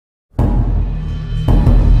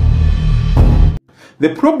The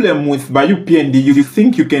problem with Bayu PND, you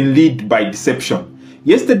think you can lead by deception.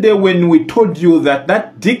 Yesterday when we told you that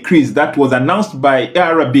that decrease that was announced by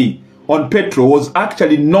ARB on petrol was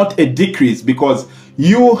actually not a decrease because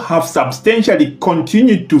you have substantially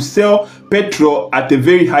continued to sell petrol at a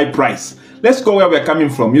very high price. Let's go where we're coming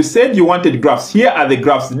from. You said you wanted graphs. Here are the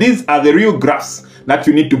graphs. These are the real graphs that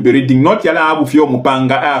you need to be reading. Not yala abu fio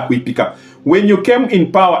mupanga kuipika. When you came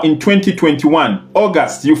in power in 2021,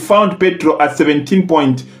 August, you found petrol at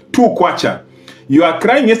 17.2 kwacha. You are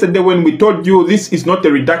crying yesterday when we told you this is not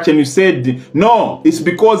a reduction. You said, no, it's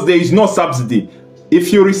because there is no subsidy.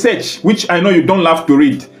 If you research, which I know you don't love to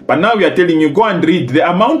read, but now we are telling you, go and read. The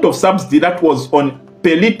amount of subsidy that was on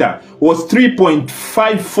per liter was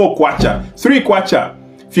 3.54 kwacha. 3 kwacha,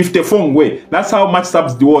 54 ngwe. That's how much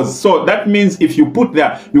subsidy was. So that means if you put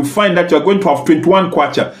there, you find that you're going to have 21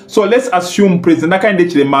 kwacha. So let's assume President Akande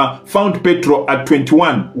found petrol at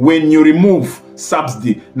 21 when you remove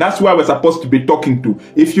subsidy. That's where we're supposed to be talking to.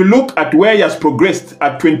 If you look at where he has progressed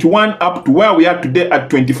at 21 up to where we are today at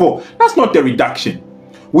 24, that's not a reduction.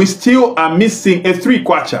 We still are missing a 3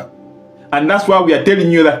 kwacha. And that's why we are telling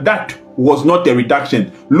you that that was not a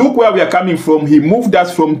reduction. Look where we are coming from. He moved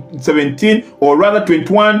us from 17 or rather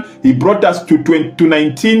 21. He brought us to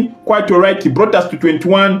 19. Quite all right. He brought us to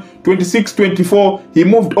 21, 26, 24. He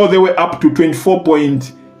moved all the way up to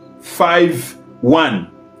 24.51.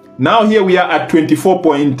 Now here we are at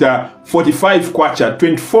 24.45 kwacha,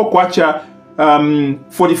 24 kwacha,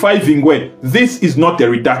 45 ingwe. This is not a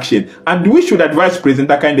reduction, and we should advise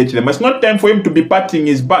President Akande. It's not time for him to be patting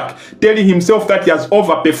his back, telling himself that he has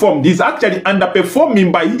overperformed. He's actually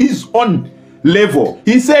underperforming by his own level.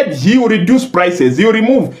 He said he will reduce prices, he will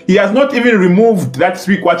remove. He has not even removed that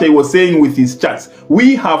 3 kwacha he was saying with his charts.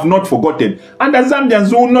 We have not forgotten, and as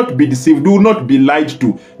Zambians will not be deceived, will not be lied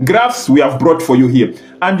to. Graphs we have brought for you here,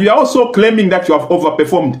 and you are also claiming that you have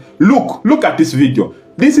overperformed. Look at this video.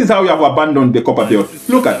 This is how you have abandoned the copper belt.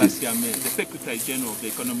 Look at this. The Secretary General of the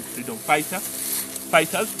Economic Freedom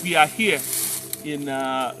Fighters. We are here in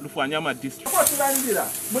Lufwanyama district. No,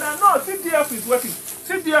 CDF is working.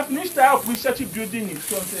 CDF needs to help research building in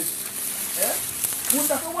Swansea. No,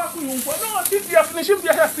 CDF needs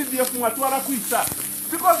to help CDF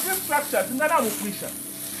because this structure is not a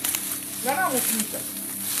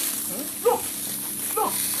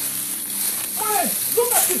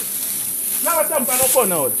Look at this. Now what's up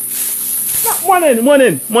now?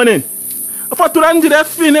 Morning. Afa turandire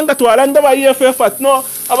fine nga twalanda ba EFF at no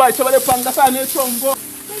aba chabale panga sana chongo.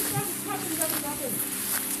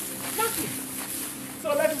 So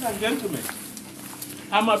ladies and gentlemen,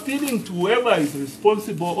 I'm appealing to whoever is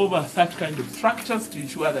responsible over such kind of structures to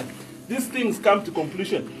ensure that these things come to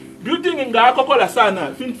conclusion. Building nga akokola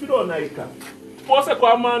sana finfiro naika. Pose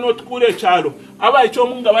kwa mano tukure chalo. Aba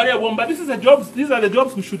ichomunga bale bomba. These are the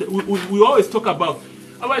jobs we always talk about.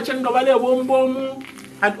 Aba chenga bale bombo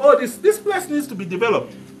and all this place needs to be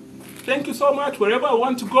developed. Thank you so much. Wherever I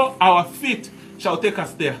want to go, our feet shall take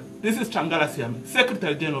us there. This is Changala Siame,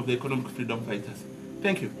 Secretary General of the Economic Freedom Fighters.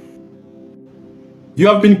 Thank you. You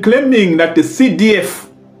have been claiming that the CDF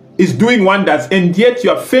is doing wonders, and yet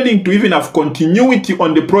you are failing to even have continuity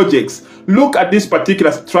on the projects. Look at this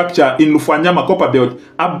particular structure in Lufwanyama Copper Belt,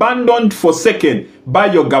 abandoned, forsaken by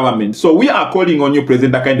your government. So we are calling on you,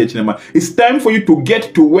 President Akande Chinema. It's time for you to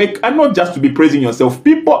get to work and not just to be praising yourself.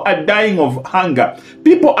 People are dying of hunger.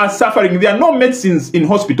 People are suffering. There are no medicines in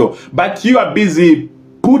hospital, but you are busy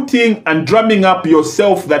putting and drumming up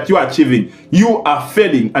yourself that you are achieving. You are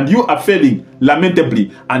failing, and you are failing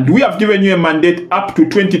lamentably. And we have given you a mandate up to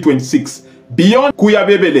 2026. Beyond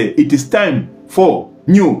Kuyabebele, it is time for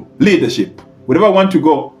new leadership. Wherever we want to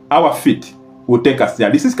go, our feet will take us there.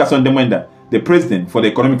 This is Kasonde Mwenda, the president for the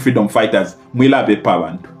Economic Freedom Fighters. Mwilabe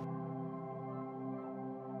Pawantu.